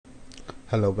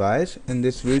Hello guys, in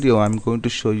this video I'm going to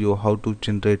show you how to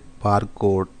generate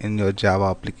barcode in your Java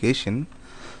application.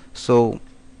 So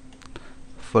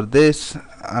for this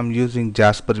I'm using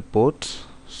Jasper reports.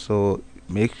 So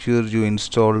make sure you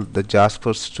install the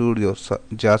Jaspersoft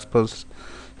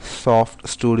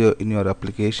Studio in your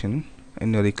application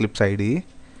in your Eclipse IDE.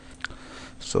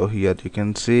 So here you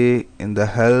can see in the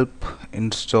help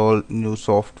install new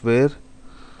software.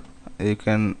 You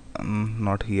can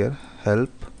not here help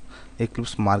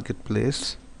Eclipse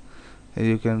Marketplace.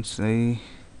 You can see,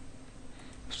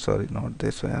 sorry, not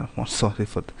this way. I'm sorry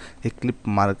for the Eclipse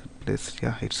Marketplace.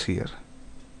 Yeah, it's here.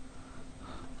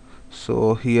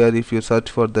 So here if you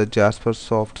search for the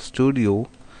Jaspersoft Studio,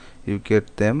 you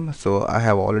get them. So I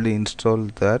have already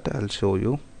installed that. I'll show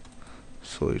you.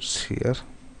 So it's here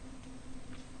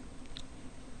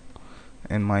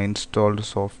in my installed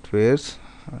softwares.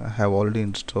 I have already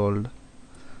installed.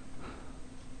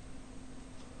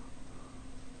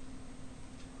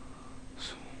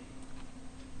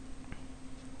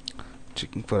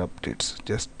 Checking for updates,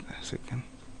 just a second.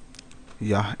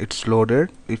 Yeah, it's loaded.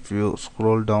 If you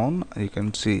scroll down, you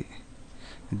can see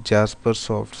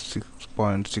Jaspersoft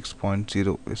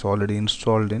 6.6.0 is already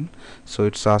installed in, so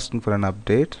it's asking for an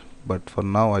update, but for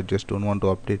now I just don't want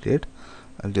to update it.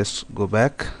 I'll just go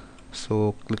back.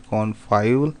 So click on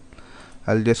file.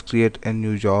 I'll just create a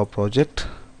new Java project.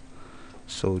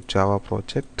 So Java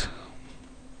project,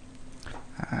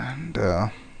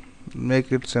 and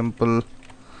make it simple.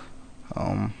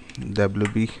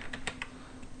 WB,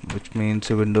 which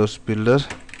means a Windows Builder.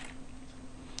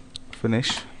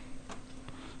 Finish.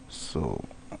 So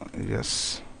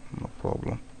yes, no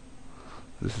problem.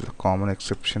 This is a common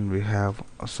exception we have.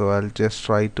 So I'll just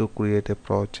try to create a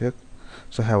project.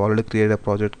 So I have already created a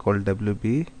project called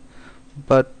WB,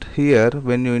 but here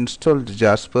when you install the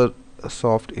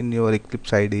Jaspersoft in your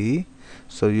Eclipse IDE,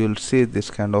 so you'll see this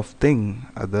kind of thing,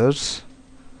 others,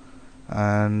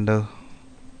 and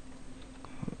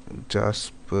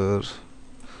Jaspersoft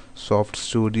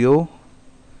Studio.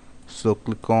 So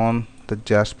click on the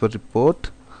Jasper report,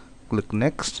 click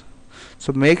next.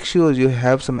 So make sure you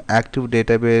have some active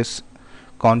database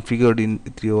configured in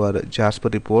your Jasper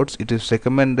reports. It is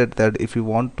recommended that if you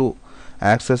want to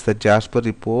access the Jasper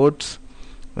reports,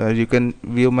 you can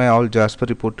view my all Jasper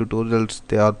report tutorials.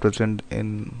 They are present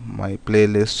in my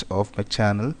playlist of my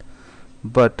channel,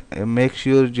 but make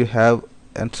sure you have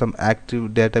and some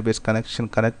active database connection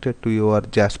connected to your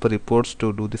Jasper reports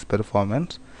to do this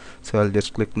performance. So I'll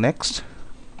just click next,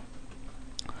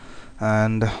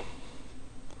 and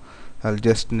I'll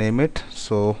just name it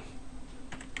so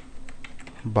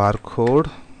barcode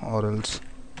or else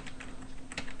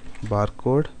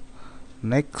barcode.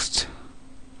 Next.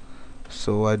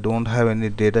 So I don't have any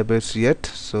database yet,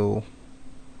 so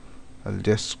I'll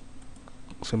just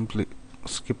simply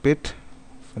skip it.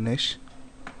 Finish.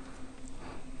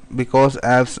 Because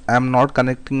as I'm not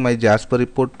connecting my Jasper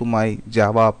report to my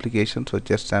Java application, so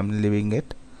just I'm leaving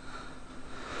it.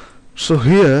 So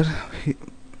here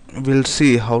we'll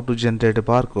see how to generate a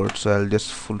barcode. So I'll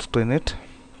just full screen it.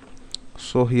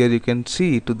 So here you can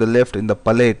see to the left in the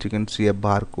palette, you can see a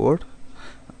barcode.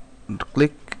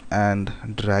 Click and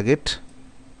drag it.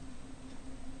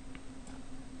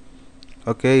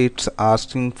 Okay, it's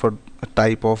asking for a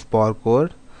type of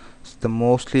barcode. So the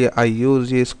mostly I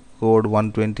use is code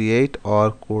 128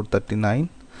 or code 39.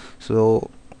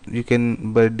 So you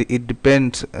can, but it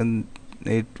depends and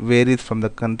it varies from the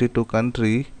country to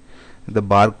country. The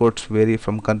barcodes vary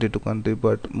from country to country,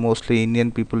 but mostly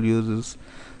Indian people uses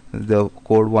the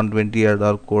code 128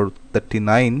 or code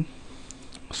 39.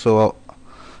 So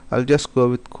I'll just go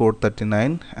with code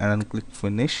 39 and click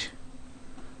finish.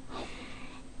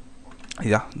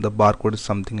 Yeah, the barcode is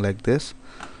something like this.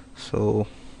 So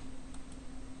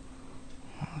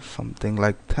something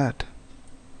like that.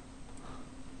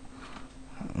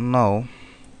 Now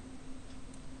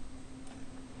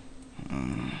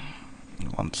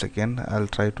one second, I'll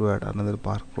try to add another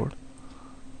barcode.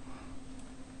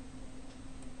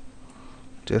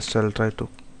 Just I'll try to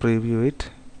preview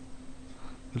it.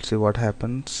 We'll see what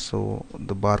happens. So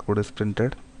the barcode is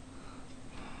printed.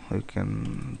 We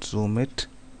can zoom it,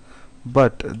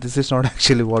 but this is not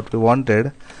actually what we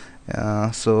wanted.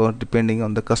 So depending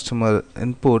on the customer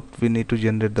input, we need to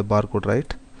generate the barcode,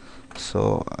 right?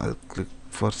 So I'll click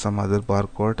for some other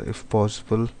barcode if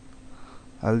possible.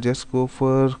 I'll just go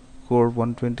for code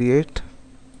 128.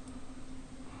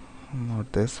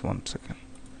 Not this. One second.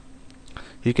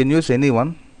 You can use any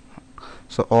one.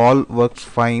 So all works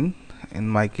fine. In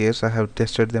my case, I have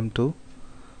tested them too.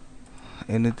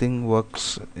 Anything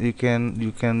works. You can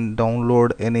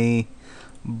download any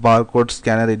barcode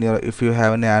scanner in your, if you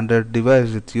have an Android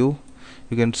device with you,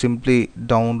 you can simply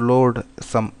download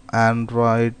some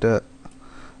Android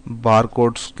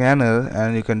barcode scanner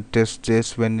and you can test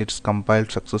this when it's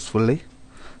compiled successfully.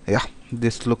 Yeah,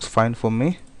 this looks fine for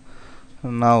me.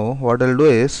 Now what I'll do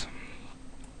is,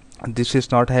 this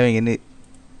is not having any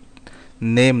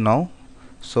name now,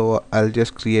 so I'll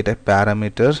just create a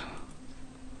parameter.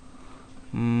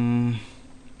 And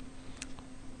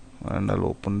I'll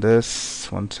open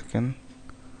this, 1 second.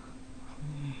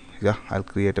 Yeah, I'll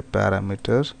create a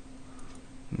parameter,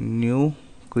 new,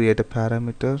 create a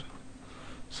parameter.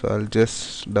 So I'll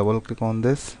just double click on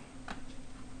this.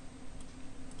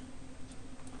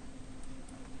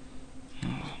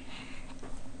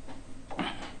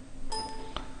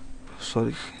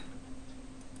 Sorry,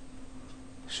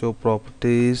 show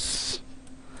properties,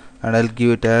 and I'll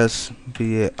give it as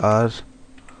bar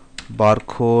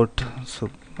barcode, so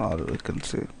or we can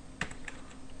say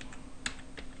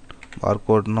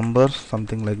barcode number,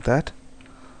 something like that.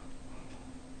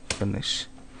 Finish.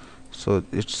 So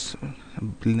it's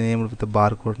named with the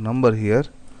barcode number here.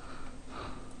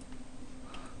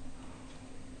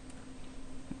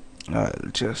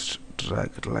 I'll just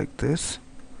drag it like this.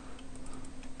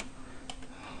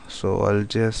 So I'll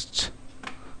just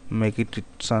make it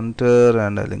its center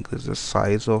and I'll increase the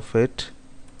size of it,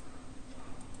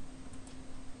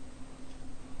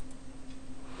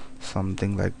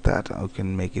 something like that. I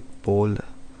can make it bold.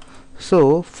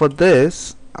 So for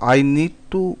this I need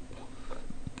to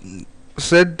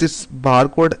set this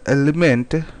barcode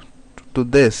element to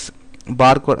this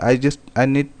barcode. I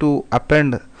need to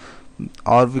append,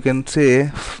 or we can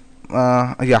say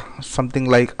yeah, something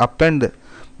like append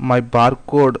my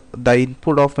barcode, the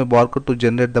input of my barcode, to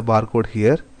generate the barcode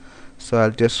here. So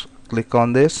I'll just click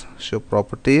on this, show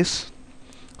properties,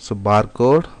 so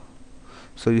barcode.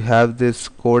 So you have this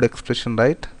code expression,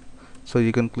 right? So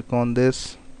you can click on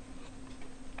this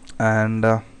and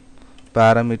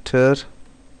parameter,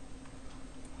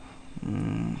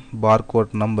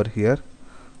 barcode number here.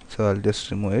 So I'll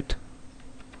just remove it.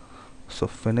 So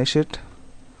finish it.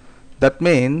 That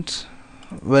means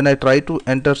when I try to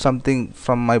enter something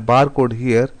from my barcode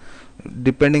here,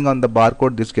 depending on the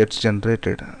barcode, this gets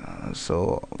generated.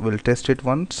 So we'll test it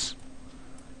once.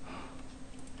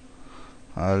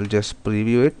 I'll just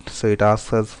preview it. So it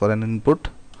asks us for an input.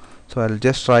 So I'll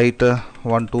just write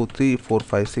 1 2 3 4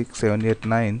 5 6 7 8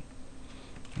 9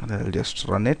 and I'll just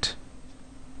run it.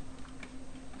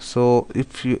 So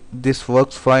if this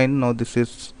works fine, now this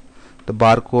is the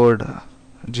barcode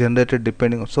generated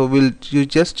depending on, so you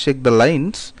just check the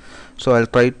lines. So I'll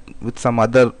try it with some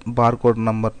other barcode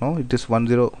number now. It is 1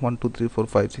 0 1 2 3 4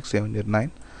 5 6 7 8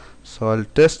 9. So I'll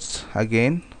test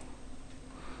again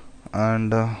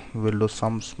and we'll do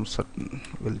some certain,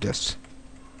 we'll just,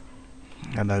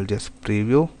 and I'll just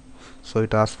preview. So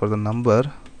it asks for the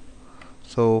number,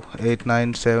 so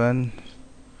 897.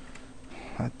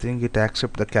 I think it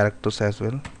accepts the characters as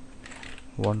well,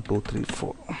 1 2 3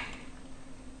 4.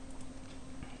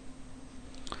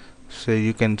 So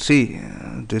you can see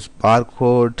this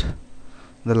barcode,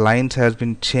 the lines has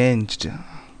been changed.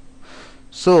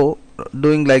 So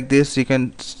doing like this, you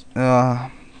can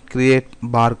create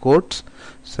barcodes.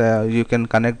 So you can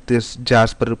connect this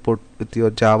Jasper report with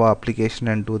your Java application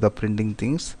and do the printing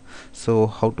things. So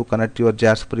how to connect your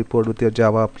Jasper report with your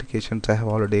Java applications, I have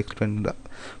already explained in the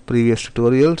previous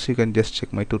tutorials. You can just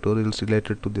check my tutorials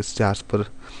related to this Jasper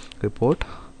report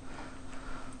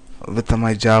with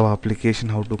my Java application,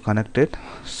 how to connect it.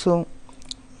 So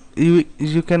you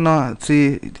can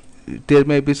see there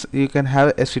may be, you can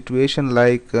have a situation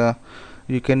like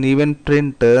you can even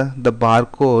print the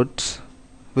barcodes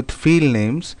with field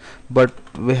names, but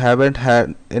we haven't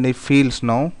had any fields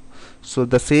now. So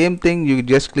the same thing, you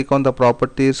just click on the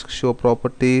properties, show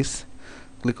properties,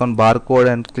 click on barcode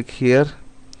and click here.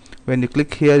 When you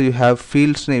click here, you have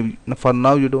fields name. For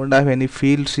now you don't have any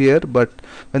fields here, but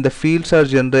when the fields are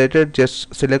generated,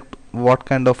 just select what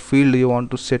kind of field you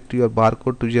want to set to your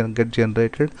barcode to get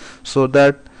generated, so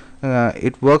that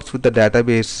it works with the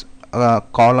database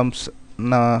columns.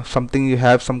 Something, you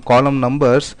have some column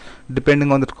numbers,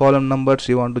 depending on the column numbers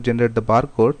you want to generate the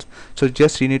barcodes. So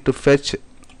just you need to fetch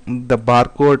the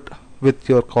barcode with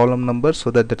your column number so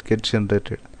that gets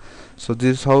generated. So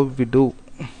this is how we do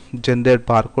generate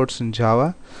barcodes in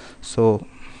Java. So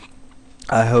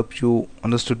I hope you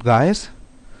understood, guys.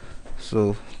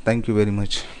 So thank you very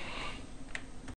much.